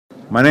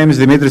My name is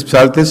Demetri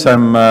Psaltis.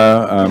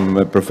 I'm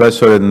a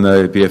professor in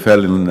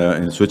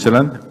PFL in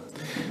Switzerland.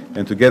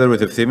 And together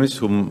with Efthimis,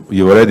 whom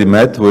you already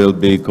met, we'll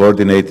be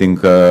coordinating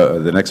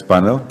the next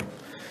panel.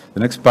 The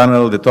next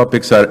panel, the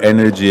topics are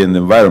energy and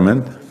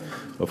environment.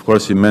 Of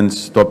course,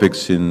 immense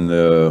topics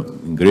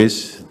in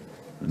Greece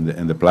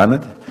and the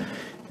planet.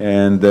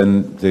 And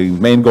then the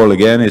main goal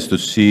again is to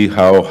see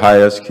how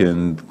HIAS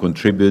can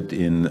contribute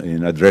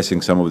in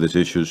addressing some of these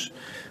issues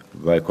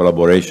by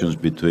collaborations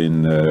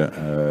between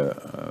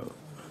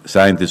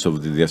scientists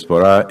of the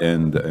diaspora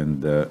and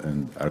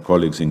our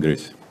colleagues in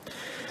Greece.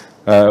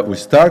 We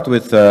start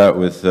with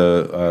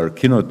our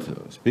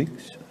keynote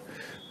speakers,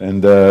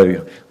 and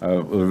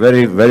we're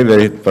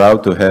very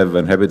proud to have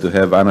and happy to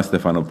have Anna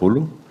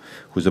Stefanopoulou,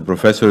 who's a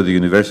professor at the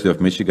University of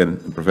Michigan,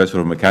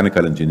 professor of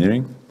mechanical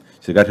engineering.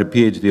 She got her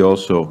PhD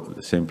also at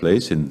the same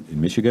place in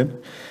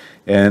Michigan.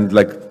 And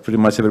like pretty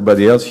much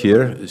everybody else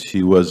here,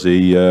 she was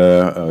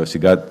she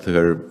got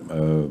her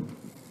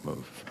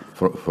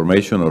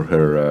formation or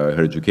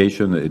her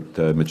education at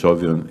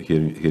Metsovion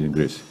here in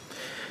Greece.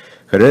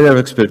 Her area of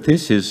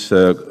expertise is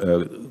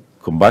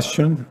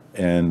combustion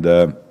and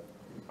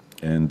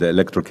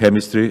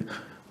electrochemistry,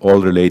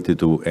 all related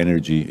to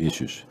energy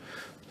issues.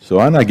 So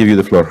Anna, I give you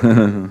the floor.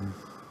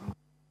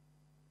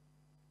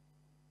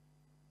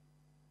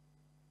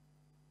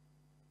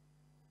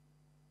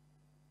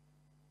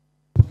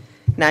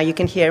 Now you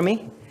can hear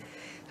me.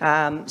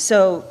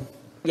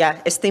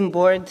 Yeah, esteemed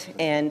board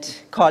and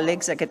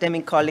colleagues,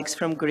 academic colleagues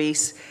from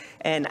Greece,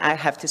 and I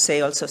have to say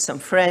also some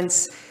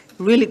friends,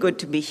 really good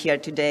to be here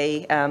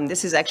today.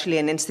 This is actually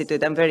an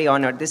institute, I'm very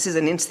honored. This is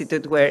an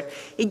institute where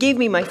it gave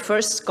me my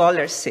first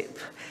scholarship,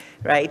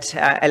 right?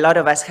 A lot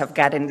of us have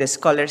gotten the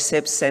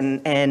scholarships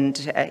and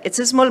it's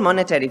a small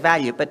monetary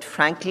value, but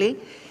frankly,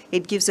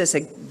 it gives us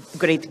a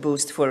great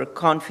boost for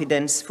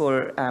confidence,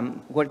 for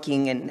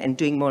working and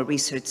doing more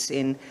research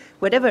in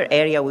whatever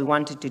area we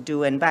wanted to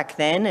do. And back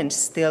then, and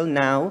still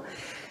now,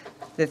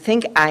 the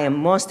thing I am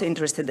most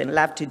interested in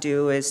love to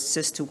do is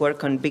just to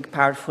work on big,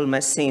 powerful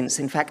machines.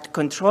 In fact,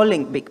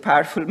 controlling big,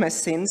 powerful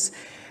machines.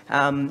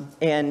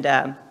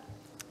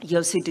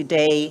 You'll see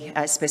today,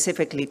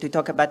 specifically, to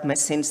talk about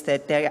machines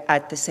that they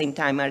at the same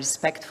time are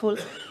respectful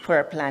for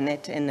our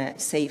planet and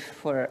safe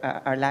for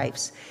our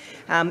lives.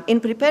 In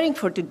preparing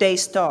for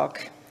today's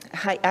talk,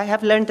 I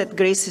have learned that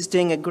Greece is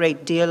doing a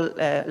great deal,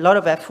 a lot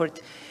of effort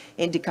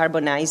in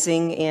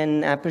decarbonizing,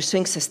 in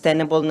pursuing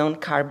sustainable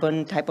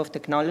non-carbon type of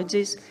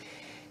technologies.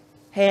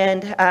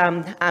 And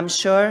I'm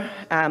sure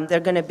there are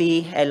going to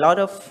be a lot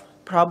of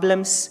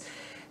problems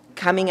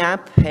coming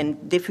up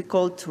and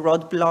difficult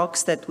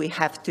roadblocks that we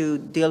have to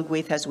deal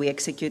with as we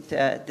execute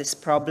this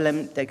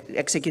problem,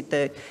 execute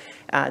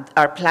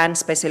our plan,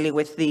 especially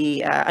with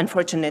the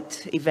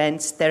unfortunate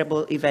events,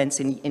 terrible events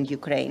in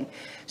Ukraine.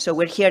 So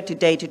we're here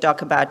today to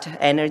talk about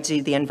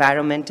energy, the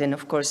environment, and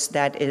of course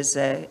that is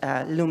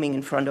looming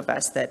in front of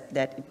us,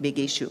 that big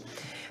issue.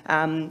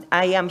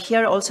 I am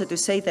here also to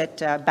say that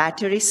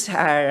batteries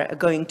are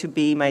going to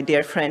be, my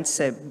dear friends,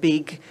 a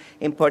big,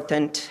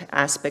 important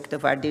aspect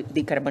of our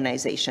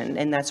decarbonization.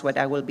 And that's what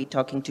I will be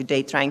talking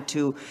today, trying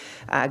to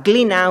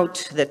glean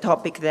out the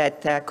topic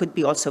that could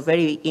be also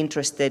very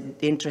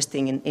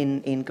interesting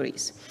in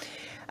Greece.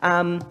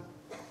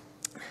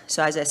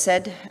 So as I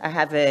said, I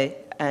have a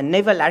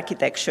naval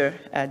architecture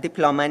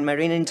diploma in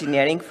marine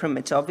engineering from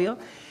Metsovion.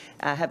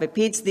 I have a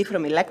PhD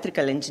from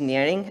electrical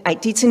engineering. I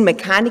teach in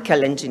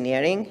mechanical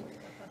engineering.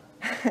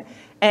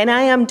 And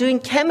I am doing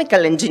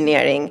chemical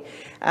engineering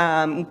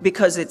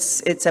because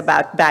it's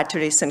about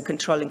batteries and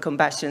controlling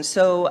combustion.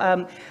 So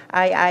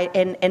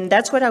and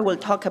that's what I will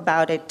talk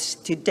about it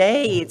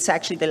today. It's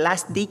actually the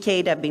last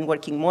decade I've been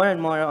working more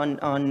and more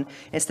on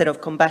instead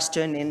of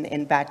combustion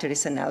in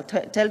batteries. And I'll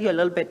tell you a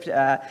little bit.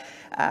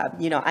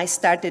 I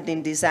started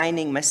in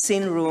designing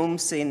machine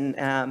rooms in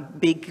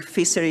big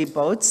fishery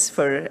boats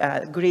for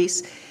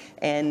Greece.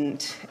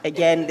 And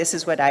again, this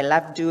is what I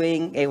love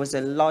doing. It was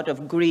a lot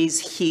of grease,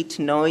 heat,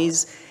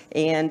 noise,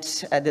 and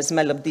the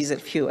smell of diesel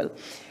fuel.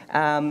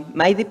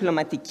 My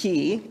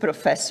diplomatique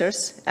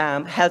professors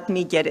helped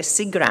me get a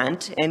Sea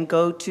grant and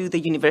go to the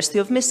University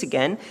of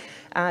Michigan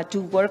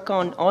to work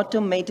on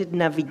automated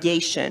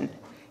navigation.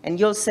 And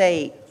you'll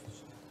say,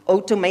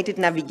 automated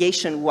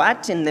navigation,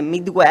 what, in the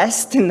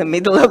Midwest, in the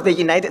middle of the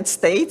United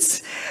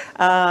States?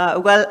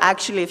 Well,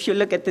 actually, if you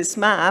look at this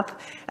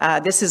map,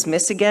 this is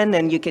Michigan,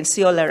 and you can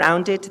see all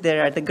around it,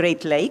 there are the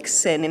Great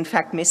Lakes. And in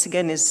fact,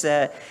 Michigan is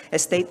a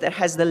state that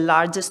has the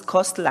largest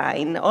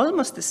coastline,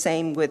 almost the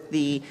same with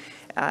the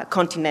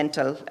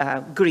continental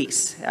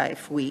Greece,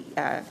 if we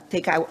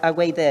take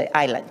away the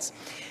islands.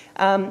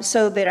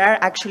 So there are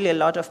actually a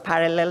lot of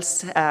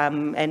parallels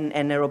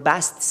and a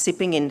robust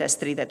shipping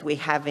industry that we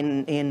have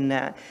in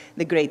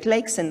the Great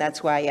Lakes, and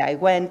that's why I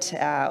went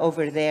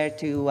over there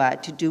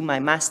to do my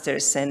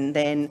master's. And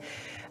then,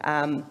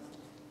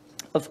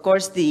 of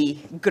course, the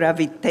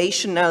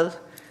gravitational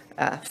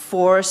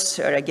force,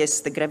 or I guess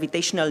the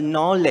gravitational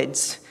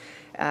knowledge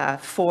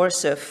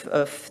force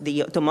of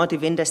the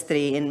automotive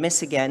industry in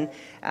Michigan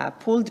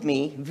pulled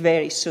me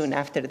very soon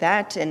after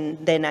that, and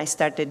then I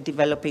started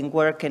developing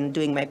work and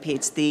doing my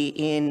PhD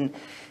in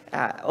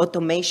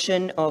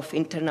automation of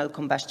internal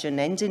combustion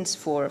engines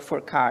for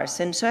cars.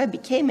 And so I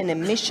became an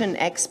emission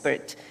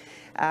expert,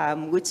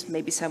 which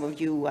maybe some of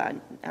you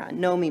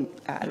know me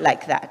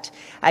like that.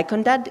 I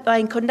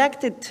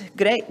conducted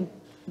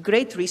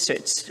great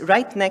research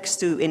right next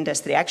to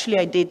industry. Actually,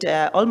 I did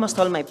almost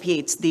all my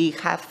PhD,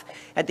 half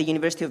at the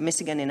University of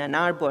Michigan in Ann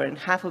Arbor and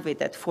half of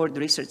it at Ford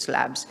Research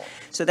Labs.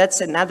 So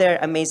that's another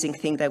amazing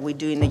thing that we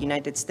do in the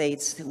United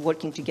States,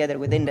 working together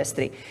with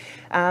industry.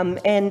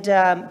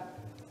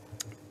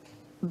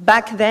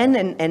 Back then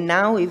and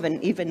now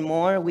even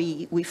more,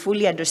 we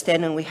fully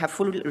understand and we have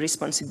full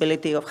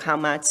responsibility of how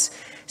much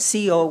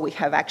CO we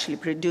have actually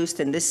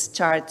produced. And this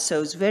chart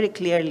shows very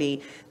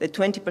clearly the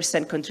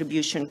 20%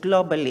 contribution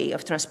globally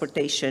of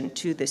transportation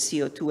to the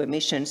CO2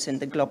 emissions and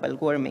the global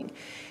warming.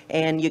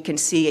 And you can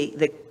see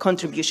the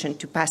contribution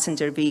to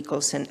passenger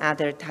vehicles and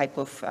other type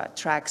of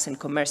trucks and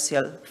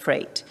commercial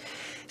freight.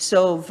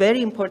 So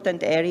very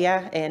important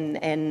area,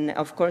 and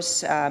of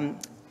course,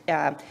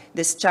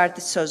 this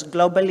chart shows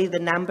globally the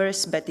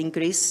numbers, but in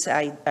Greece,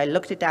 I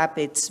looked it up,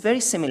 it's very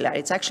similar.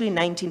 It's actually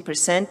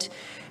 19%,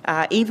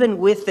 even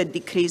with the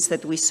decrease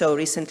that we saw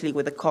recently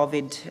with the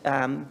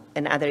COVID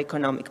and other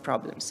economic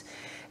problems.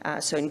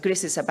 So in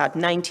Greece, it's about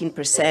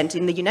 19%.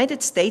 In the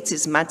United States,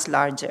 it's much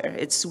larger.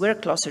 We're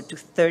closer to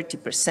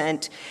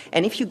 30%.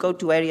 And if you go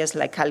to areas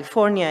like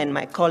California, and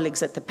my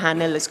colleagues at the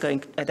panel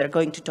they're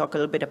going to talk a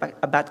little bit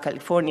about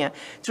California,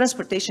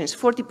 transportation is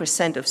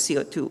 40% of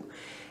CO2.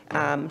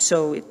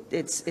 So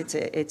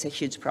it's a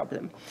huge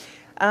problem.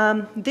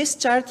 This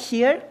chart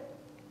here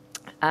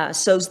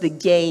shows the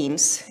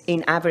gains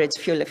in average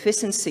fuel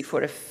efficiency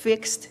for a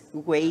fixed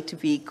weight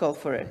vehicle,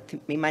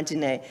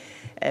 imagine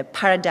a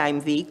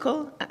paradigm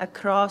vehicle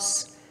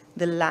across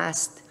the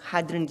last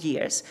 100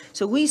 years.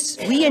 So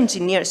we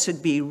engineers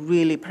should be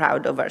really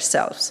proud of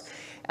ourselves.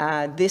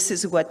 This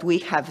is what we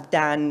have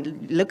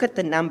done. Look at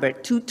the number,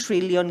 2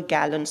 trillion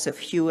gallons of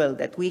fuel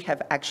that we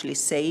have actually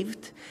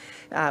saved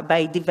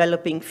by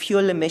developing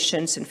fuel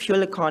emissions and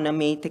fuel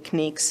economy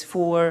techniques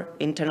for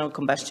internal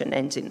combustion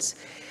engines.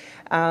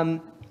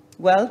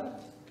 Well,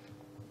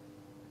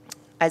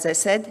 as I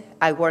said,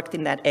 I worked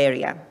in that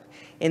area.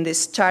 In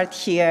this chart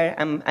here,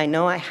 I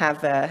know I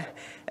have a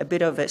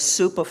bit of a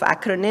soup of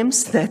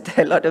acronyms that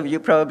a lot of you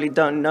probably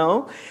don't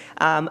know.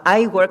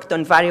 I worked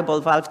on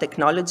variable valve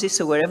technology,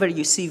 so wherever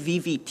you see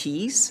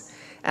VVTs,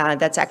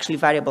 that's actually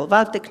variable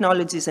valve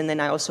technologies, and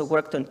then I also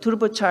worked on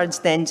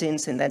turbocharged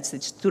engines, and that's the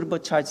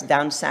turbocharged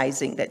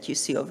downsizing that you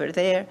see over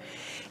there.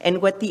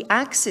 And what the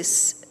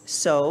axes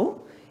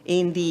show,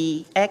 in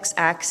the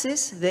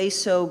x-axis, they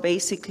show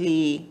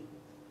basically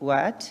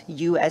what?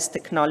 US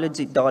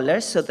technology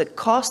dollars, so the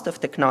cost of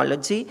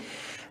technology.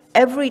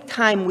 Every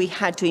time we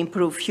had to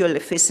improve fuel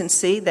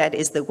efficiency, that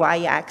is the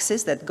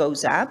y-axis that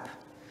goes up,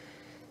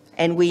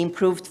 and we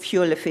improved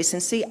fuel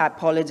efficiency.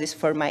 Apologies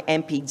for my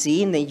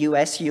MPG in the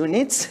US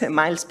units,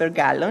 miles per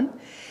gallon.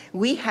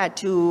 We had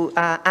to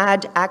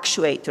add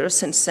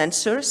actuators and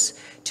sensors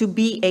to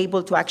be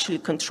able to actually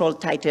control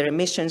tighter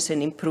emissions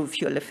and improve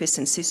fuel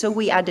efficiency. So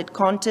we added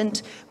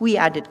content, we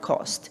added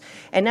cost.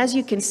 And as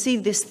you can see,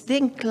 this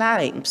thing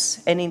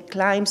climbs and it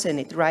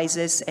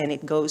rises and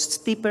it goes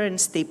steeper and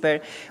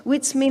steeper,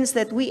 which means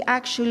that we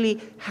actually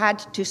had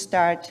to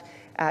start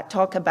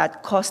talk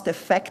about cost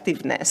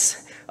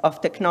effectiveness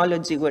of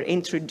technology we're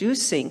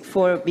introducing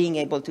for being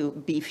able to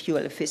be fuel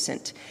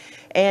efficient.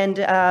 And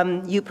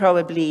you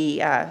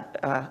probably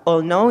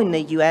all know in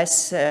the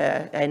US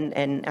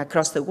and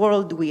across the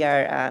world,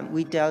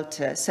 we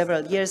dealt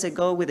several years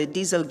ago with the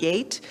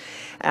Dieselgate.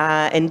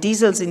 And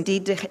diesels,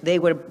 indeed, they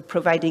were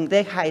providing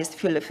the highest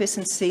fuel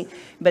efficiency,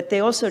 but they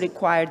also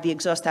required the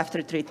exhaust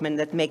after treatment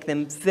that make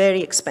them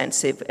very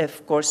expensive,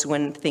 of course,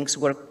 when things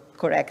work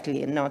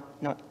correctly and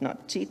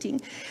not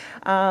cheating.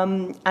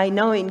 I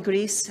know in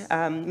Greece,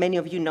 many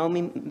of you know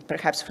me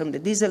perhaps from the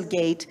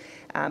Dieselgate,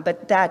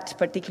 but that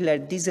particular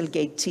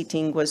Dieselgate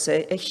cheating was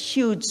a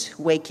huge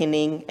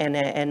awakening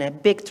and a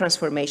big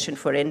transformation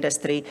for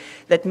industry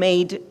that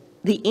made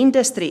the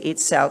industry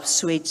itself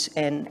switch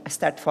and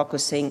start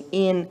focusing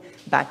in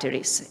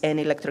batteries and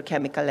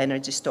electrochemical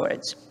energy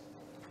storage.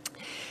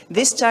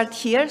 This chart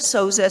here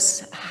shows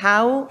us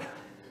how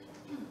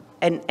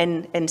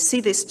and see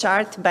this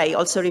chart by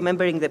also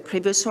remembering the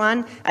previous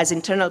one, as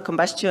internal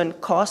combustion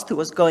cost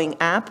was going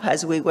up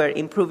as we were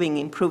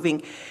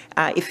improving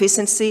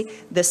efficiency.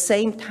 The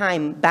same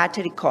time,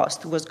 battery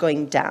cost was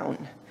going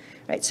down.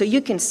 Right? So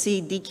you can see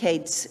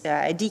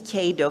a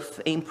decade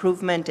of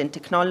improvement in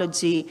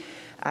technology,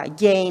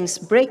 gains,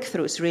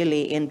 breakthroughs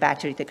really in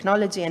battery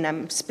technology, and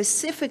I'm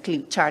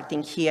specifically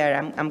charting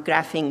here, I'm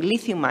graphing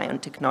lithium-ion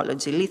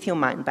technology,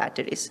 lithium-ion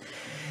batteries.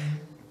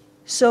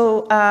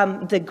 So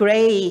the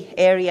gray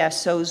area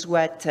shows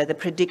what the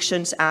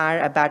predictions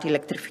are about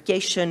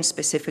electrification,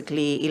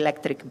 specifically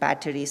electric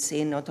batteries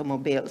in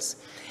automobiles.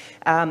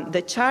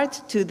 The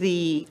chart to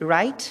the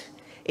right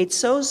It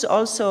shows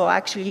also,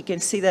 actually, you can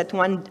see that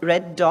one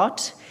red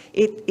dot.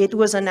 It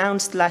was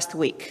announced last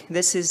week.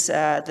 This is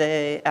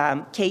the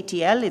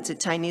KTL. It's a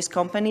Chinese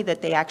company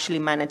that they actually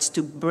managed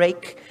to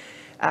break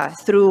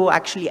through,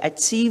 actually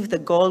achieve the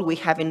goal we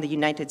have in the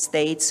United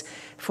States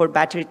for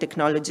battery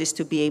technologies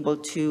to be able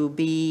to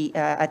be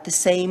at the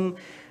same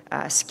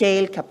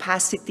scale,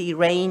 capacity,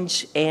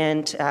 range,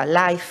 and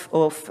life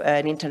of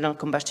an internal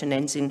combustion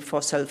engine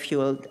fossil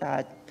fuel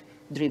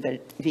driven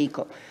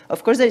vehicle.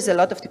 Of course, there is a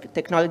lot of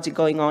technology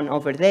going on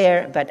over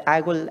there, but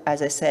I will,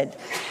 as I said,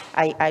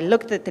 I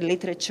looked at the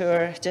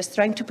literature just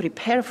trying to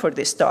prepare for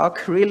this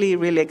talk, really,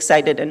 really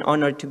excited and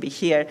honored to be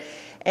here.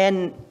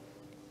 And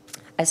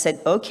I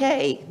said,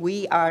 okay,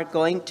 we are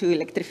going to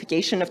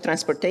electrification of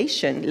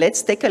transportation.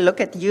 Let's take a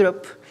look at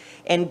Europe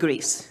and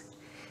Greece.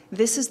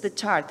 This is the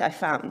chart I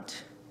found.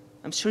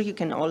 I'm sure you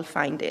can all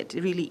find it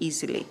really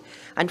easily.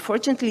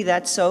 Unfortunately,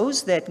 that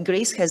shows that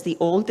Greece has the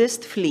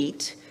oldest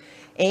fleet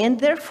and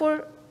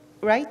therefore,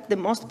 right, the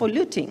most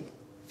polluting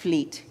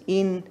fleet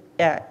in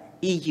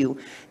EU.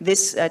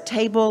 This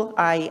table,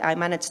 I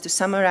managed to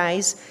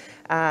summarize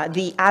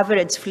the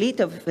average fleet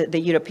of the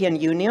European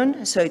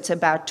Union. So it's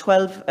about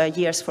 12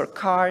 years for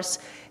cars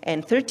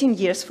and 13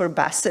 years for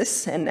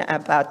buses and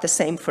about the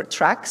same for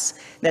trucks.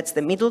 That's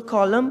the middle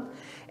column.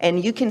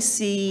 And you can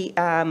see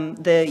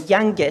the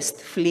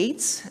youngest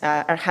fleets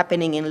are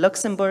happening in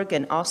Luxembourg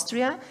and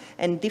Austria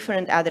and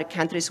different other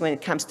countries when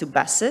it comes to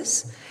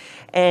buses.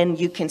 And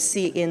you can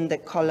see in the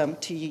column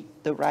to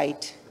the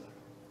right,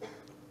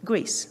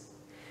 Greece.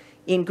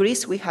 In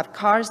Greece, we have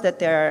cars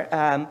that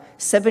are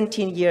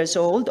 17 years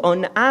old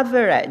on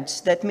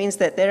average. That means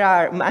that they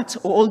are much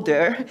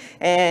older.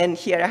 And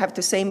here I have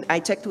to say, I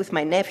checked with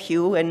my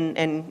nephew,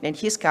 and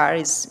his car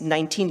is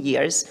 19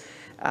 years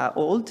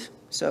old.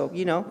 So,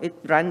 you know, it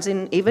runs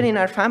even in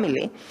our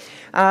family.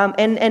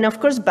 And of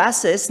course,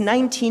 buses,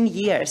 19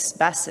 years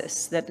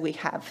buses that we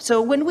have.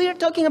 So when we are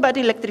talking about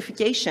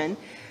electrification,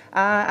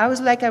 I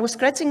was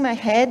scratching my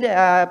head.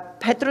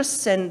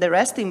 Petros and the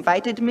rest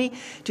invited me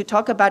to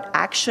talk about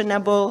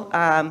actionable,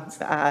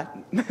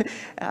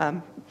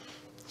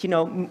 you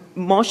know,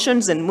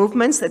 motions and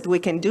movements that we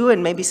can do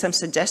and maybe some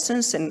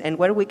suggestions and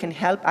where we can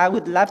help. I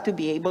would love to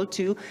be able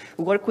to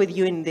work with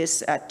you in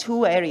these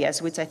two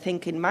areas, which I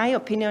think, in my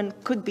opinion,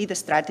 could be the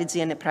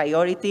strategy and a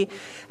priority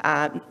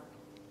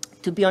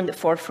to be on the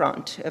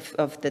forefront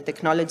of the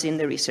technology and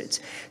the research.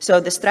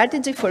 So the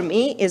strategy for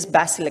me is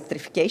bus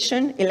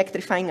electrification.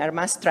 Electrifying our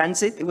mass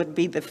transit, it would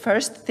be the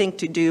first thing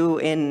to do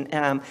in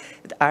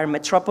our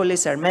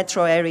metropolis, our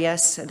metro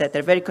areas that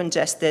are very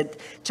congested.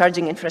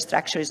 Charging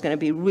infrastructure is going to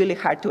be really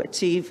hard to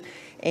achieve.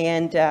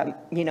 And,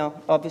 you know,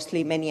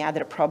 obviously many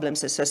other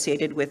problems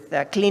associated with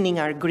cleaning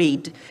our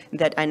grid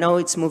that I know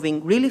it's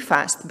moving really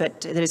fast, but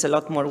there is a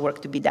lot more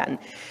work to be done.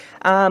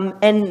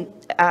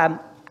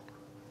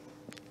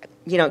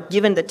 You know,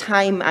 given the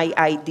time,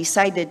 I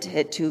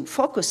decided to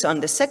focus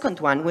on the second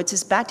one, which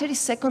is battery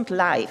second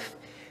life,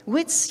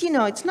 which, you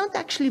know, it's not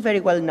actually very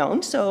well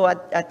known, so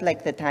I'd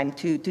like the time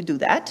to do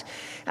that.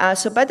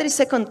 So battery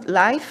second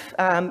life,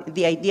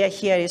 the idea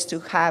here is to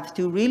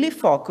really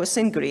focus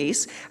in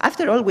Greece.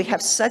 After all, we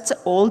have such an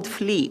old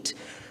fleet.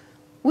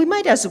 We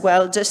might as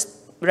well just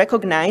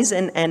recognize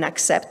and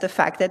accept the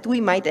fact that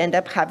we might end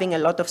up having a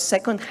lot of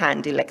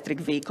second-hand electric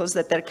vehicles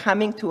that are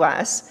coming to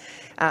us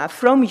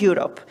from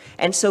Europe.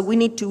 And so we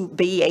need to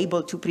be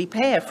able to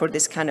prepare for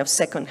this kind of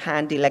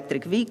second-hand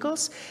electric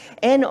vehicles.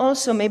 And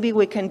also maybe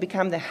we can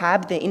become the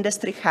hub, the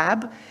industry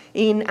hub,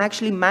 in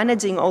actually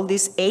managing all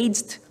these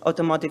aged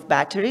automotive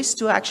batteries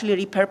to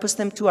actually repurpose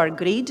them to our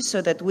grid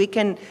so that we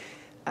can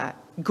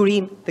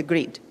green the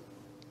grid.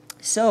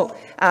 So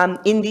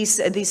in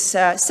these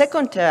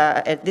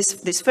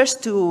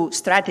first two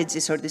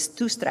strategies, or these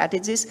two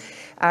strategies,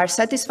 are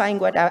satisfying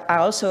what I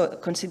also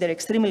consider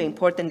extremely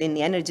important in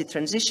the energy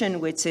transition,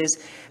 which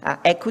is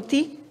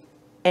equity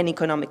and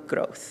economic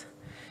growth.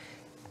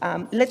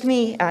 Let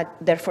me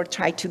therefore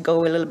try to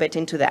go a little bit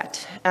into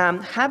that.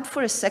 Hub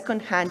for a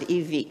second-hand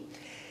EV.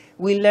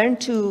 We learn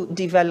to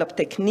develop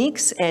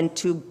techniques and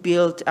to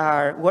build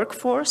our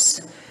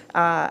workforce,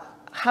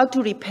 how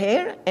to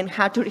repair and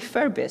how to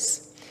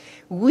refurbish.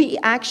 We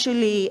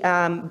actually,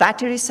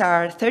 batteries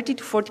are 30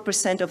 to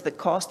 40% of the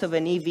cost of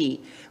an EV.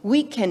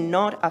 We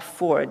cannot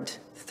afford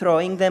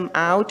throwing them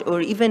out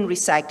or even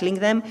recycling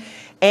them.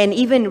 And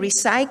even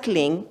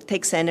recycling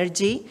takes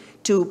energy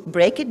to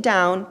break it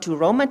down to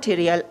raw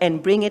material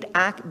and bring it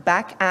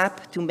back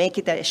up to make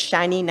it a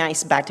shiny,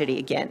 nice battery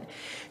again.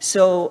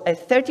 So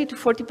 30 to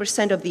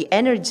 40% of the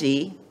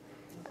energy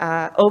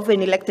of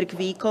an electric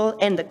vehicle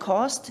and the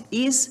cost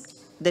is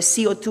the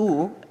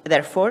CO2,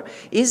 therefore,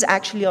 is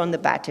actually on the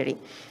battery.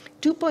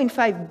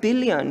 $2.5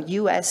 billion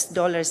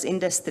US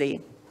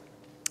industry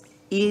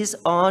is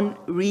on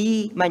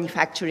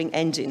remanufacturing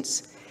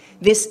engines.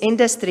 This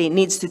industry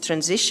needs to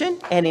transition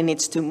and it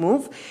needs to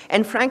move.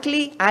 And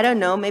frankly, I don't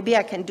know, maybe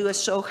I can do a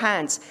show of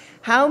hands.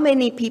 How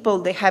many people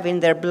they have in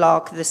their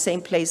block, the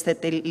same place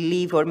that they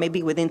live, or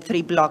maybe within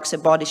 3 blocks, a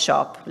body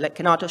shop, like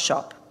an auto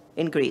shop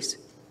in Greece?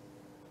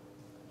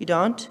 You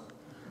don't?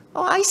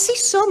 Oh, I see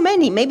so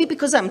many, maybe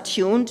because I'm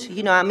tuned,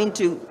 you know, I'm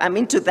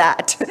into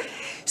that.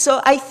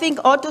 So I think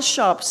auto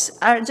shops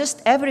are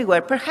just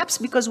everywhere, perhaps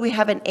because we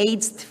have an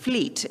aged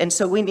fleet, and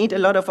so we need a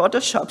lot of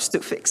auto shops to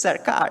fix our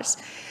cars.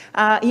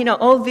 You know,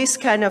 all this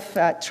kind of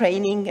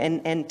training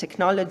and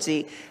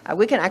technology,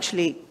 we can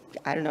actually,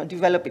 I don't know,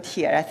 develop it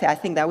here. I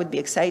think that would be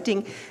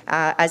exciting.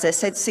 As I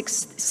said,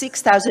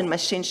 6,000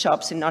 machine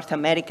shops in North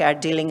America are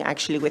dealing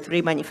actually with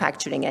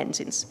remanufacturing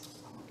engines.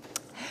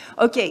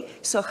 Okay,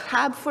 so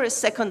hub for a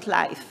second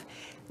life.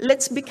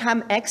 Let's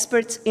become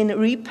experts in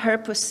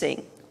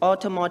repurposing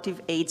automotive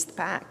aged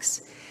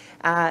packs.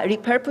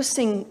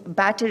 Repurposing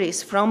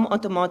batteries from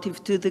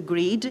automotive to the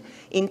grid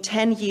in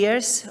 10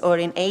 years or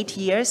in 8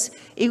 years,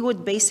 it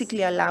would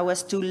basically allow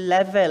us to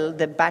level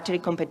the battery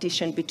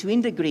competition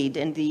between the grid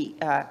and the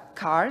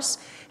cars,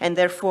 and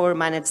therefore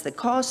manage the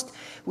cost.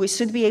 We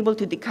should be able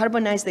to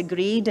decarbonize the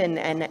grid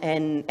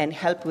and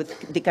help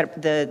with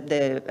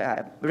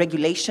the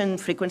regulation,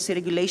 frequency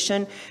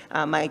regulation.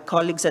 My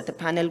colleagues at the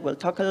panel will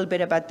talk a little bit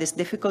about these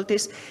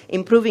difficulties.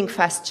 Improving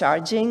fast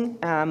charging,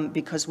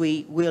 because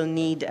we will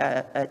need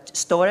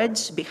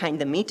storage behind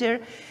the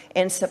meter,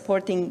 and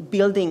supporting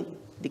building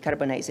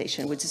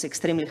decarbonization, which is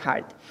extremely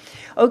hard.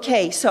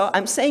 Okay, so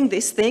I'm saying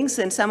these things,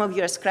 and some of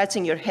you are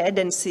scratching your head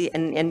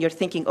and you're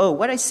thinking, oh,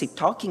 what is he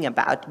talking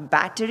about?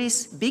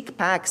 Batteries, big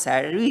packs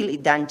are really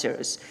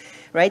dangerous,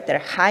 right? They're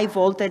high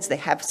voltage, they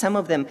have some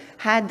of them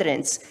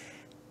hadrons,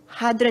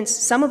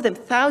 some of them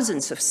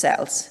thousands of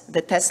cells.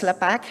 The Tesla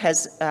pack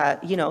has,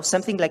 you know,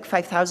 something like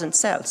 5,000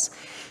 cells.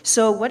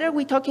 So what are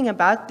we talking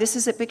about? This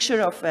is a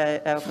picture of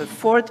a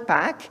Ford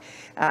pack.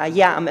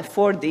 Yeah, I'm a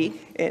Fordie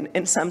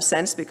in some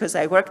sense because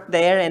I worked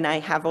there, and I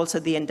have also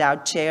the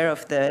endowed chair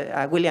of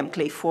the William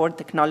Clay Ford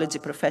Technology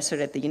Professor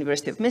at the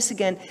University of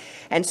Michigan.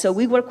 And so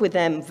we work with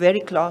them very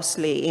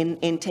closely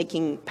in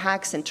taking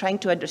packs and trying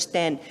to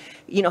understand,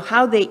 you know,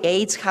 how they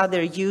age, how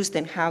they're used,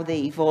 and how they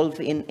evolve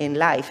in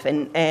life.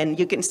 And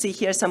you can see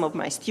here some of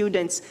my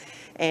students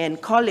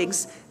and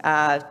colleagues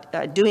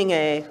doing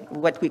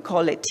what we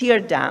call a tear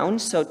down,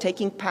 so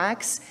taking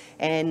packs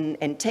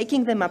and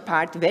taking them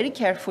apart very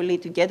carefully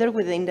together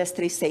with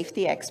industry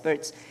safety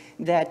experts,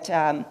 that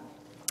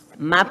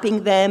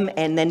mapping them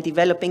and then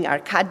developing our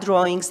CAD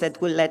drawings that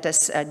will let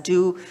us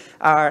do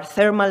our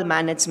thermal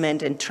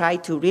management and try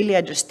to really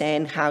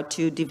understand how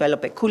to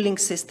develop a cooling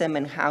system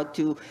and how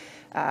to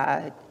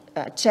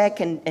check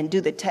and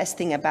do the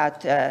testing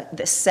about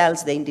the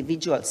cells, the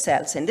individual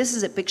cells. And this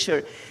is a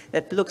picture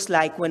that looks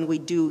like when we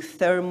do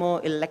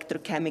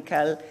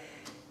thermo-electrochemical,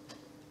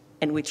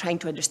 and we're trying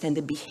to understand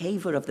the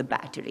behavior of the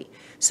battery.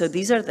 So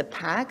these are the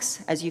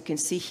packs. As you can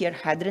see here,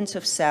 hadrons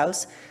of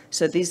cells.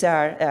 So these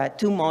are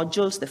two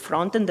modules, the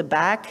front and the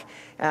back.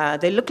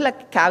 They look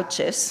like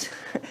couches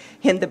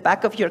in the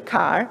back of your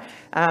car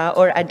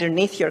or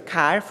underneath your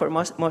car for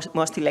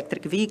most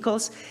electric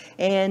vehicles.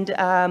 And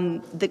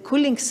the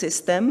cooling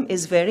system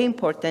is very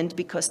important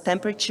because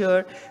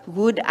temperature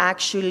would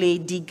actually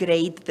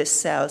degrade the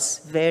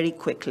cells very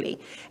quickly.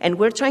 And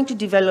we're trying to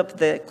develop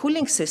the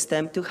cooling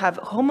system to have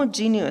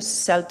homogeneous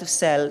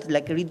cell-to-cell,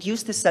 like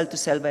reduce the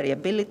cell-to-cell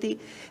variability.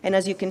 And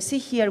as you can see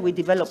here, we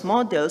develop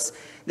models.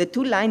 The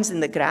two lines in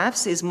the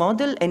graphs is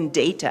model and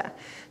data.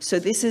 So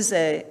this is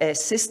a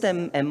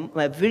system,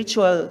 a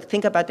virtual,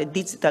 think about a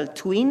digital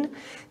twin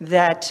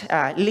that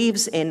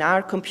lives in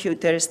our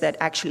computers that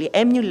actually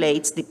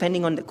emulates,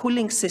 depending on the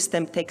cooling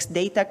system, takes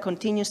data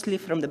continuously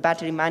from the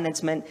battery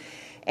management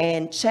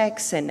and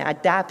checks and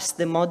adapts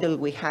the model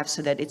we have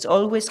so that it's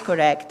always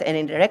correct and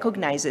it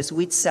recognizes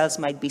which cells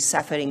might be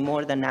suffering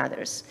more than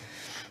others.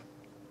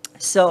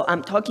 So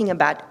I'm talking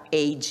about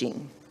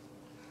aging.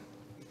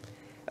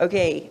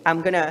 Okay,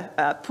 I'm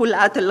gonna pull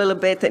out a little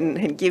bit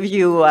and give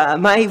you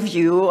my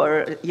view,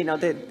 or you know,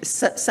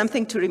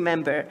 something to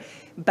remember.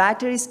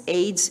 Batteries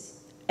age,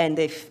 and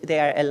they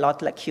are a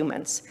lot like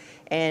humans,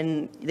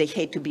 and they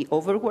hate to be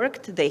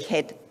overworked. They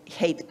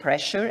hate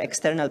pressure,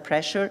 external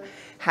pressure,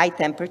 high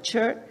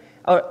temperature,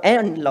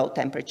 and low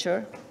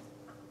temperature.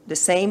 The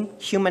same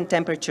human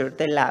temperature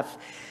they love.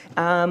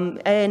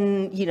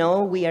 And, you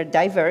know, we are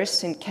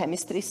diverse in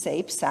chemistry,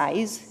 shape,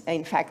 size.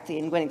 In fact,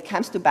 when it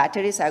comes to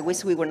batteries, I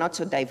wish we were not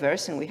so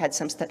diverse and we had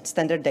some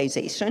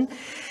standardization.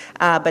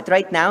 But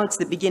right now, it's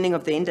the beginning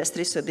of the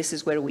industry, so this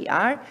is where we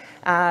are.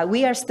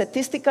 We are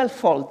statistical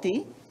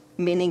faulty,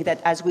 meaning that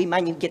as we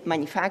get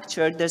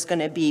manufactured, there's going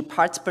to be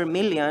parts per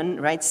million,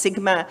 right? Six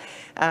Sigma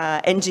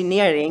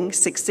engineering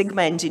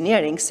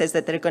says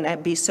that there are going to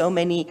be so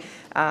many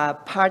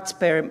parts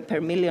per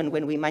million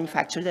when we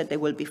manufacture that they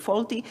will be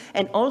faulty,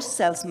 and all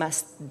cells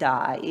must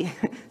die.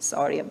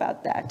 Sorry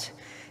about that.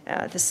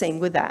 The same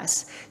with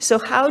us. So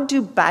how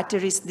do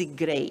batteries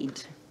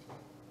degrade?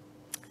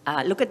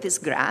 Look at this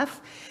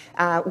graph.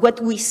 What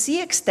we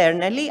see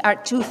externally are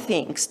two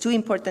things, two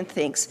important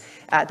things.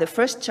 The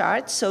first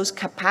chart shows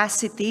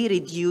capacity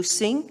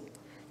reducing,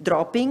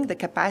 dropping the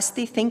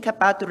capacity. Think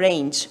about the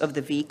range of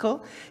the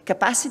vehicle.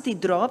 Capacity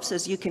drops,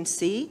 as you can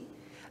see,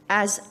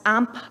 as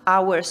amp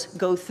hours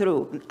go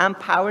through.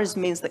 Amp hours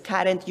means the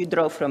current you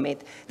draw from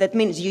it. That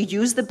means you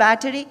use the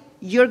battery,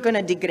 you're going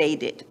to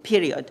degrade it,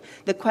 period.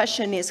 The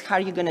question is how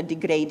are you going to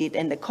degrade it?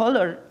 And the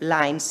color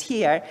lines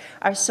here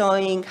are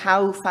showing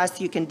how fast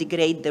you can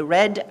degrade. The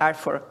red are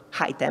for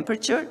high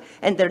temperature,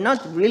 and they're not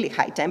really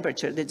high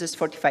temperature, they're just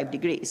 45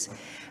 degrees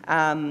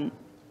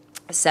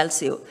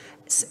Celsius.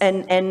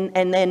 And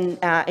then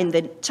in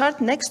the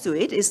chart next to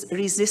it is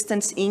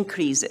resistance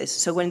increases.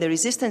 So when the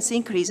resistance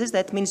increases,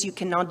 that means you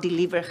cannot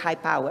deliver high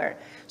power.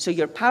 So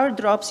your power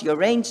drops, your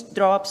range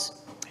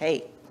drops,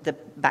 hey, the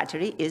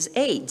battery is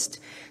aged.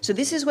 So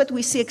this is what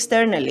we see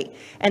externally.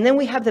 And then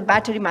we have the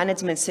battery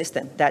management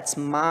system. That's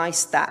my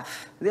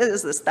stuff. This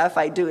is the stuff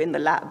I do in the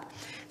lab.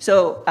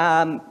 So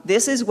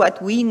this is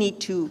what we need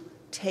to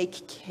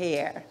take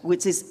care,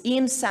 which is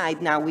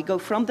inside now. We go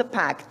from the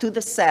pack to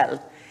the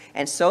cell.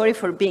 And sorry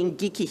for being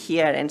geeky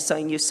here and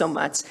showing you so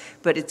much,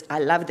 but I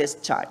love this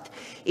chart.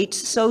 It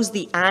shows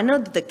the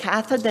anode, the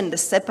cathode, and the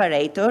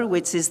separator,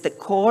 which is the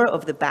core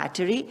of the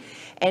battery.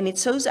 And it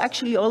shows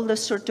actually all the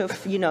sort of,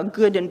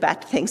 good and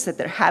bad things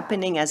that are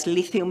happening as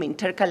lithium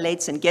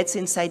intercalates and gets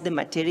inside the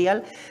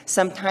material.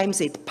 Sometimes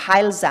it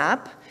piles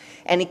up,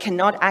 and it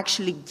cannot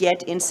actually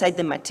get inside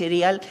the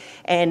material,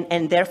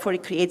 and therefore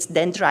it creates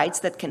dendrites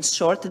that can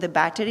short the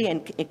battery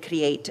and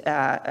create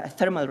a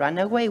thermal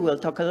runaway. We'll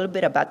talk a little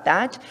bit about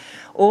that.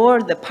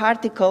 Or the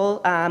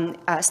particle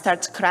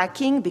starts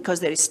cracking because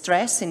there is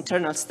stress,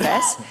 internal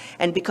stress,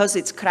 and because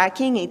it's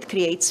cracking, it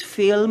creates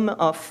film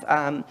of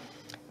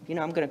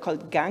I'm going to call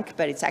it gunk,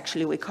 but it's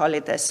actually, we call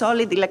it a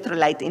solid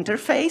electrolyte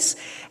interface,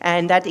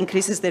 and that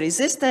increases the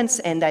resistance,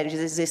 and that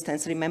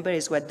resistance, remember,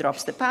 is what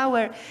drops the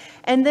power.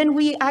 And then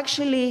we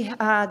actually,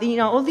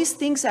 all these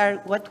things are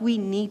what we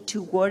need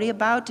to worry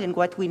about and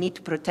what we need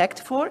to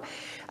protect for.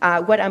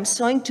 What I'm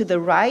showing to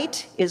the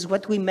right is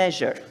what we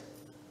measure.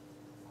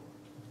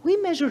 We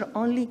measure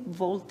only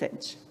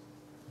voltage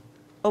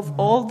of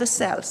all the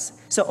cells.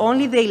 So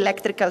only the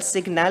electrical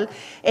signal,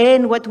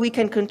 and what we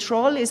can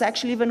control is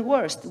actually even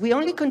worse. We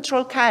only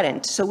control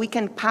current, so we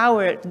can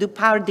do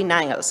power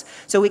denials.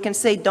 So we can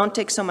say, don't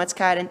take so much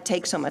current,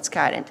 take so much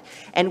current.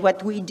 And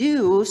what we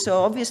do,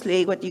 so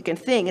obviously what you can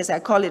think is I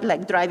call it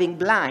like driving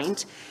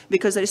blind,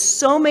 because there's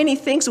so many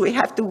things we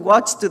have to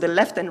watch to the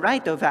left and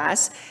right of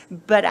us,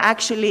 but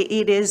actually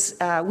it is,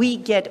 we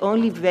get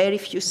only very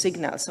few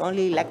signals,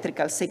 only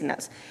electrical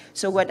signals.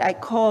 So what I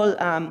call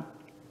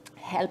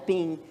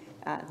helping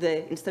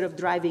instead of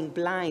driving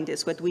blind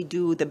is what we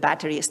do, the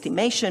battery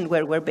estimation,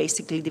 where we're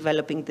basically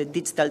developing the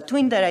digital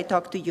twin that I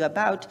talked to you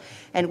about.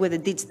 And with a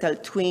digital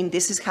twin,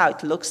 this is how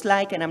it looks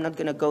like, and I'm not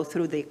going to go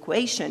through the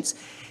equations.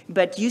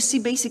 But you see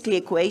basically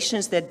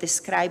equations that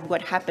describe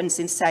what happens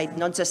inside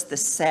not just the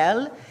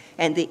cell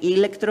and the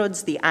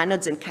electrodes, the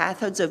anodes and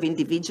cathodes of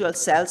individual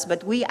cells,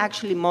 but we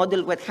actually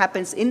model what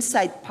happens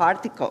inside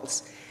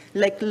particles,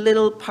 like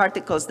little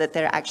particles that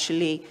are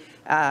actually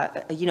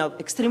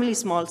extremely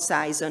small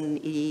size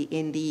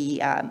in the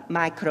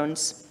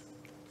microns.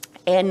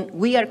 And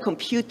we are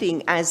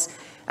computing as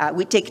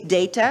we take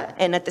data,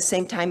 and at the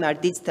same time, our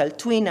digital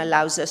twin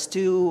allows us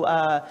to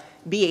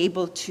be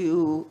able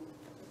to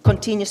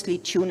continuously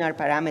tune our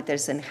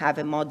parameters and have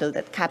a model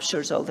that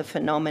captures all the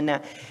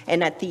phenomena.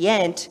 And at the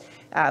end,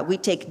 we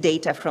take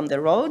data from the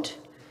road,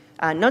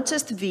 not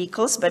just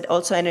vehicles, but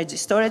also energy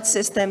storage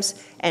systems,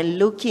 and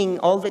looking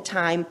all the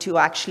time to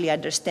actually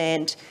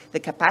understand the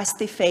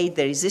capacity fade,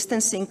 the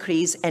resistance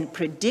increase, and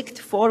predict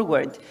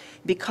forward.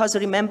 Because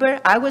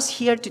remember, I was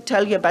here to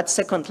tell you about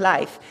second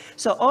life.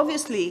 So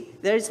obviously,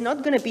 there is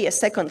not going to be a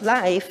second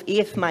life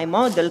if my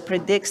model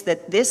predicts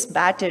that this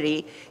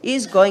battery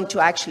is going to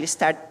actually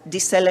start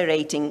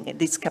decelerating,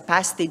 this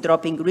capacity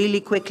dropping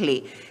really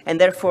quickly, and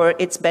therefore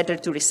it's better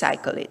to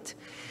recycle it.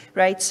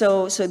 Right,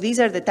 so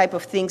these are the type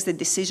of things the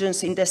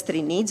decisions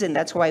industry needs, and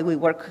that's why we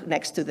work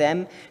next to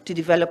them to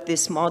develop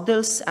these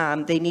models.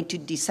 They need to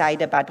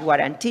decide about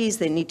warranties,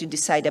 they need to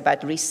decide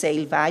about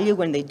resale value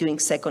when they're doing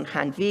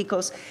second-hand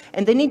vehicles,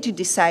 and they need to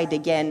decide,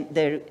 again,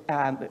 they're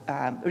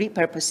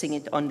repurposing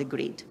it on the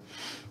grid.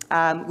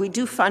 We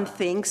do fun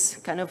things,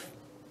 kind of,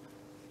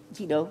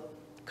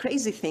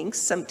 crazy things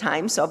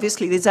sometimes.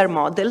 Obviously, these are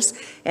models,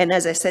 and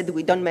as I said,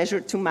 we don't measure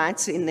too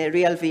much in a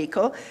real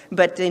vehicle,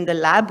 but in the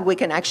lab, we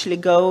can actually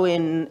go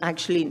in,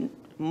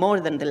 more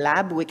than the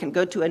lab, we can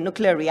go to a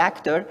nuclear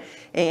reactor,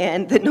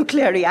 and the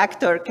nuclear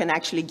reactor can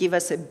actually give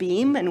us a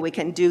beam, and we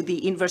can do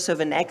the inverse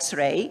of an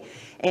X-ray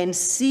and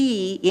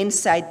see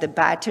inside the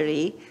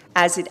battery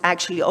as it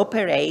actually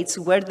operates,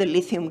 where the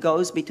lithium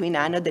goes between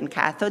anode and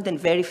cathode, and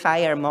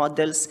verify our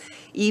models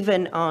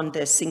even on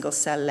the single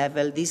cell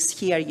level. This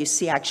here you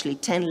see actually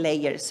 10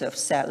 layers of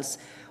cells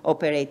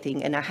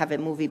operating, and I have a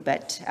movie,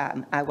 but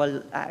I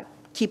will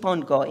keep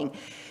on going.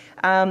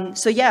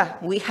 So yeah,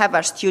 we have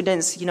our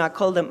students, I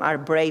call them our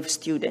brave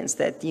students,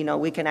 that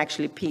we can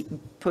actually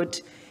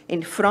put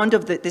in front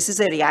of this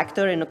is a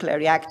reactor, a nuclear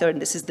reactor, and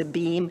this is the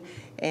beam.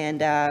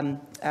 And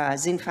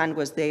Zinfan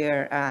was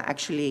there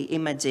actually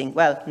imaging,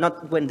 well,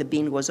 not when the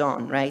beam was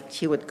on, right?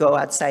 He would go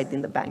outside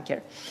in the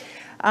bunker.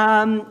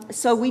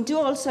 So we do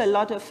also a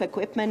lot of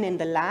equipment in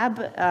the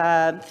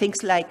lab,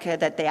 things like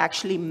that they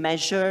actually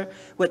measure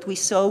what we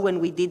saw when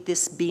we did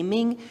this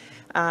beaming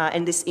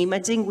and this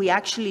imaging. We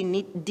actually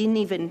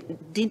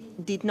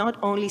did not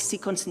only see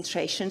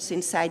concentrations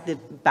inside the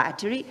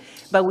battery,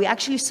 but we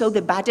actually saw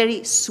the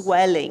battery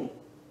swelling.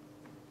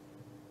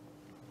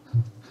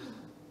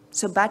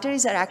 So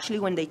batteries are actually,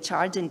 when they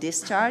charge and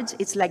discharge,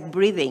 it's like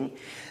breathing.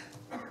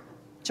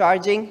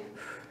 Charging,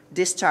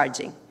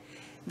 discharging.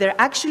 They're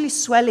actually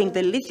swelling.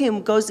 The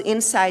lithium goes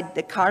inside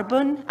the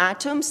carbon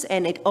atoms,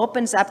 and it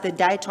opens up the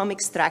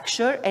diatomic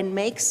structure and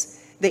makes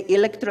the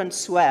electron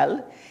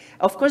swell.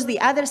 Of course, the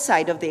other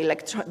side of the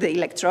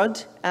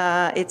electrode,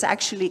 it's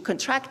actually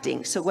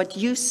contracting. So what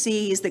you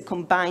see is the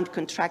combined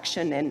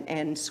contraction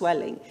and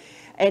swelling.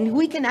 And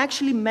we can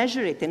actually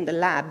measure it in the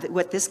lab.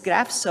 What this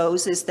graph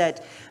shows is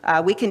that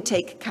we can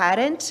take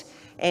current,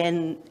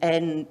 and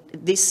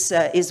this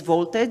is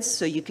voltage,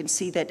 so you can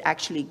see that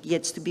actually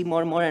gets to be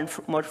more and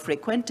more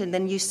frequent, and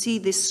then you see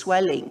this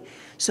swelling.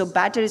 So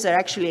batteries are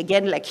actually,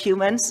 again, like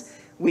humans,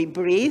 we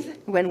breathe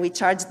when we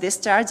charge,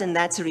 discharge, and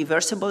that's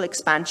reversible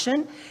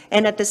expansion.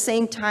 And at the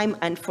same time,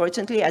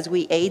 unfortunately, as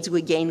we age,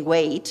 we gain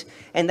weight,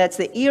 and that's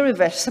the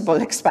irreversible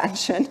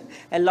expansion.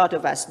 A lot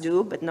of us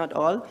do, but not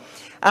all.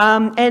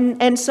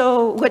 And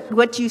so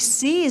what you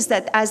see is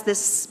that as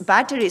this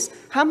batteries,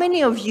 how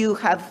many of you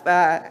have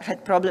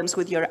had problems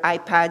with your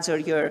iPads or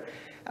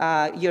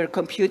your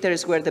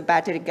computers where the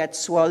battery got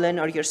swollen,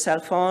 or your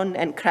cell phone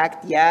and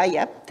cracked?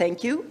 Yeah,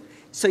 thank you.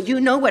 So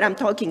you know what I'm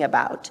talking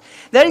about.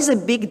 That is a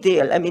big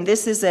deal. I mean,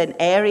 this is an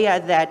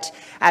area that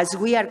as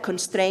we are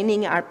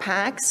constraining our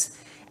packs,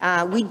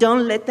 we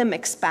don't let them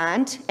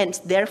expand, and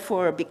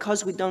therefore,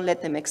 because we don't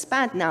let them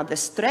expand, now the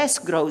stress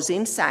grows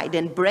inside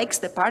and breaks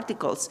the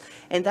particles,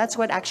 and that's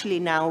what actually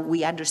now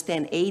we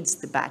understand aids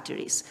the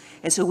batteries.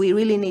 And so we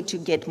really need to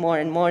get more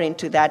and more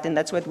into that, and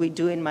that's what we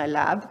do in my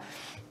lab.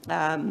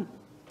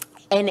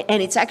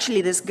 And it's actually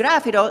this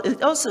graph, it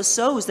also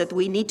shows that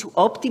we need to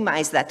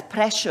optimize that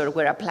pressure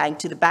we're applying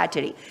to the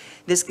battery.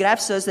 This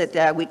graph shows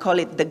that we call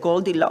it the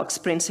Goldilocks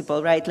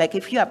principle, right? Like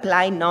if you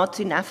apply not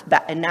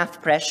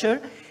enough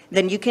pressure,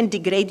 then you can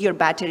degrade your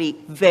battery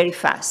very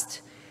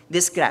fast.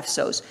 This graph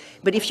shows.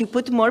 But if you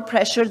put more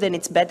pressure, then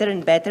it's better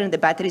and better, and the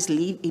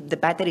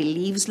battery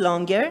lives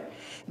longer.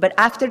 But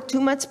after too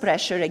much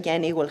pressure,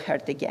 again, it will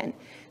hurt again.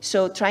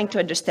 So trying to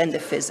understand the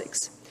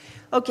physics.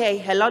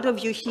 Okay, a lot of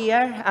you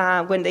here,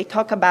 when they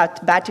talk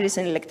about batteries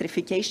and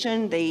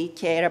electrification, they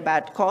care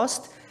about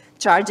cost,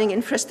 charging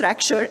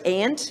infrastructure,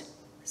 and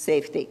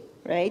safety,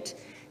 right?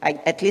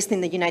 At least in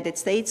the United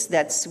States,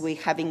 we're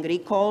having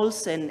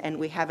recalls, and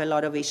we have a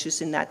lot of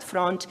issues in that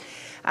front.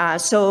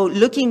 So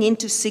looking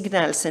into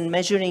signals and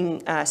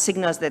measuring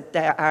signals that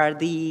are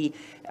the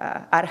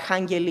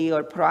archangeli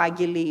or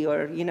proangeli,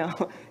 or, you know,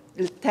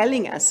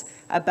 telling us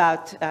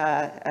about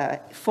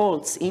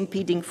faults,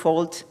 impeding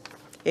fault,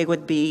 it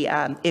would be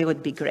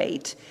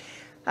great.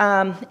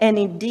 And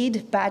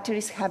indeed,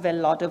 batteries have a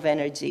lot of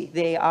energy.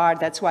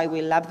 That's why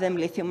we love them.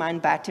 Lithium-ion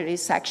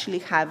batteries actually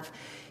have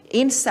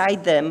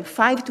inside them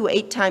 5 to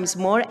 8 times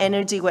more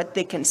energy what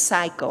they can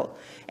cycle.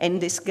 And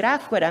this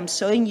graph, what I'm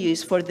showing you,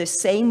 is for the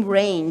same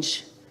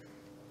range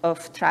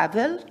of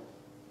travel.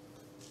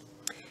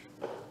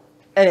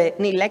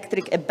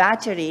 A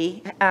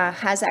battery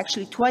has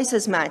actually twice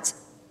as much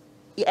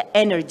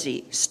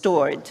energy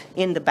stored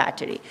in the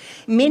battery,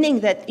 meaning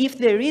that if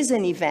there is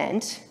an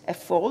event, a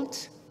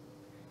fault,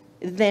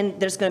 then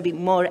there's going to be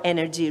more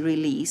energy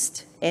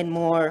released, and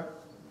more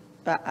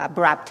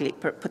abruptly,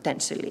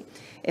 potentially,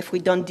 if we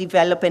don't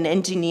develop and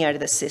engineer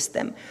the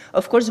system.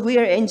 Of course, we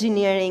are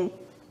engineering,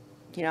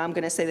 you know, I'm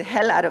going to say the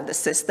hell out of the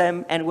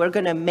system, and we're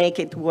going to make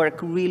it work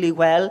really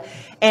well.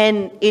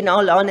 And in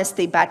all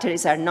honesty,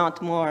 batteries are not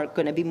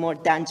going to be more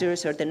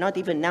dangerous, or they're not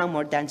even now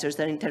more dangerous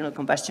than internal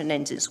combustion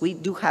engines. We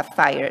do have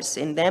fires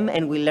in them,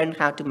 and we learn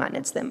how to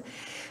manage them.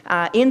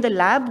 In the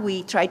lab,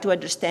 we try to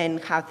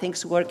understand how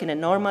things work in a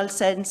normal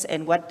sense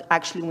and what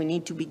actually we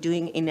need to be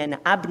doing in an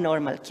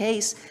abnormal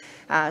case.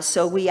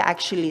 So we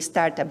actually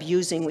start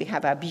abusing. We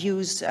have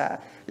abuse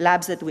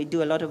labs that we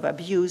do a lot of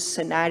abuse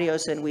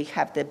scenarios, and we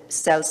have the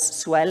cells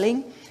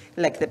swelling,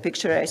 like the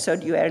picture I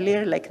showed you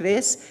earlier, like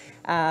this.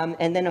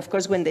 And then, of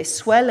course, when they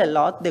swell a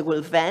lot, they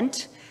will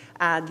vent.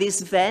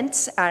 These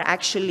vents are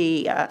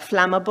actually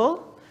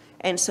flammable.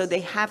 And so we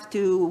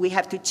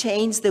have to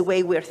change the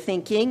way we're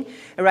thinking.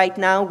 Right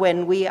now,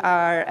 when we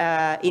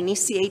are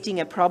initiating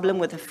a problem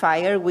with a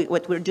fire,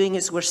 what we're doing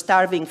is we're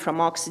starving from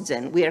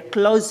oxygen. We are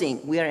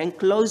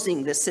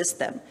enclosing the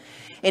system.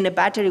 In a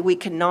battery, we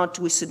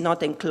should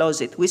not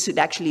enclose it. We should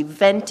actually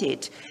vent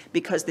it,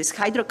 because these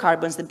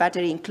hydrocarbons, the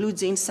battery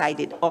includes inside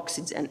it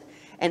oxygen.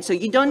 And so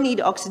you don't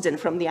need oxygen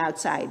from the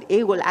outside.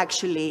 It will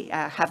actually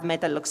have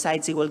metal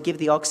oxides. It will give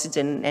the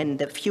oxygen, and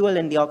the fuel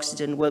and the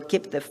oxygen will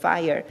keep the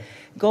fire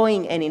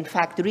going, and in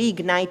fact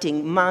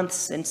reigniting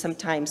months and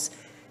sometimes,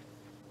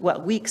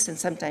 well, weeks and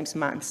sometimes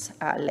months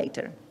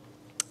later.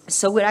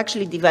 So we're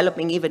actually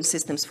developing even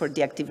systems for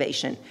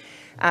deactivation.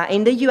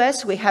 In the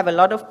US, we have a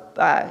lot of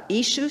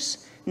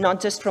issues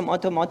not just from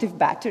automotive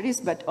batteries,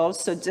 but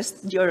also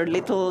just your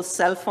little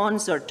cell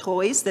phones or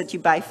toys that you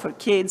buy for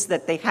kids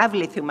that they have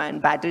lithium-ion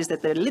batteries,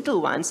 that they're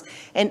little ones,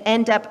 and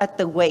end up at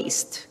the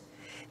waste.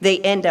 They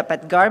end up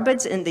at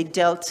garbage, and they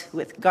dealt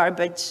with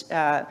garbage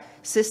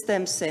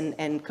systems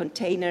and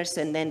containers,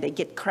 and then they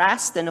get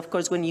crashed. And of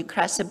course, when you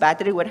crash a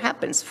battery, what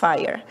happens?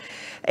 Fire.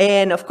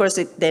 And of course,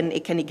 then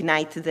it can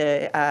ignite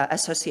the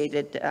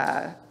associated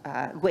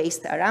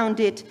waste around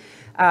it.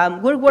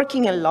 We're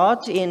working a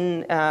lot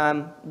in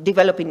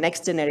developing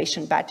next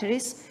generation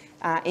batteries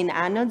in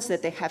anodes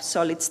that they have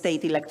solid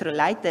state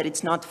electrolyte, that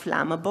it's not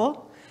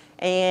flammable.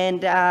 And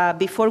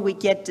before we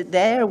get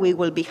there, we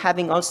will be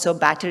having also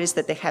batteries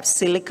that they have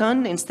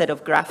silicon instead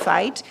of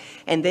graphite,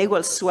 and they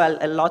will swell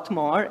a lot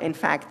more. In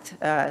fact,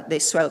 they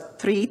swell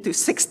 3 to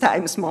 6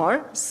 times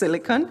more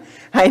silicon.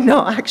 I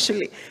know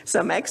actually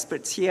some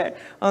experts here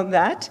on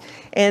that.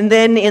 And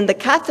then in the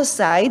cathode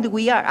side,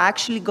 we are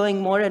actually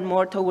going more and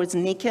more towards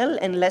nickel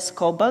and less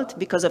cobalt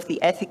because of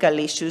the ethical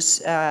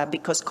issues,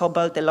 because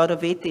cobalt, a lot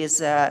of it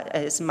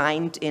is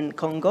mined in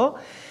Congo.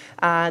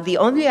 The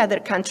only other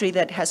country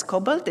that has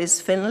cobalt is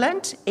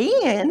Finland,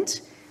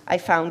 and I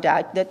found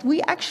out that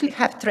we actually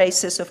have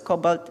traces of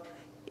cobalt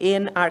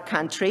in our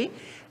country.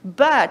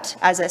 But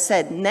as I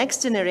said,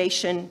 next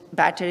generation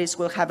batteries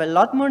will have a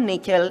lot more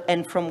nickel,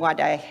 and from what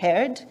I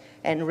heard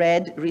and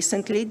read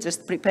recently,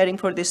 just preparing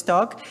for this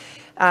talk,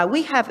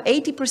 we have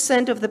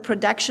 80% of the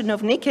production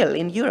of nickel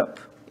in Europe,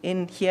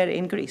 here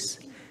in Greece.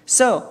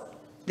 So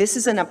this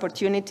is an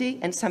opportunity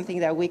and something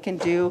that we can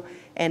do,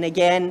 and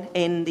again,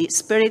 in the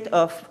spirit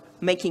of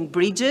making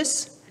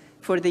bridges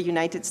for the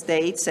United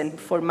States and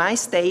for my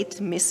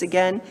state,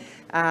 Michigan,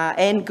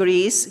 and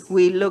Greece,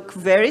 we look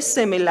very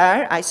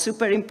similar. I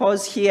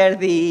superimpose here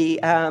the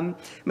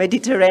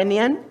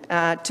Mediterranean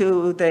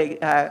to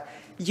the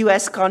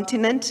US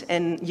continent,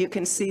 and you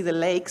can see the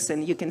lakes,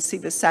 and you can see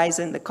the size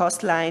and the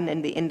coastline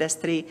and the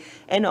industry.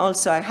 And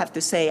also, I have to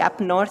say, up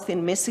north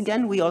in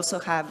Michigan, we also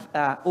have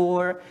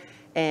ore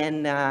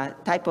and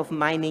type of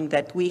mining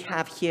that we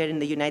have here in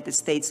the United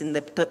States in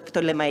the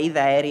Ptolemaida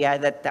area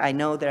that I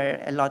know there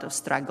are a lot of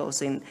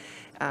struggles in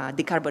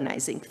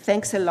decarbonizing.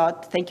 Thanks a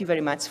lot. Thank you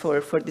very much for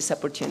this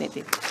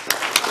opportunity.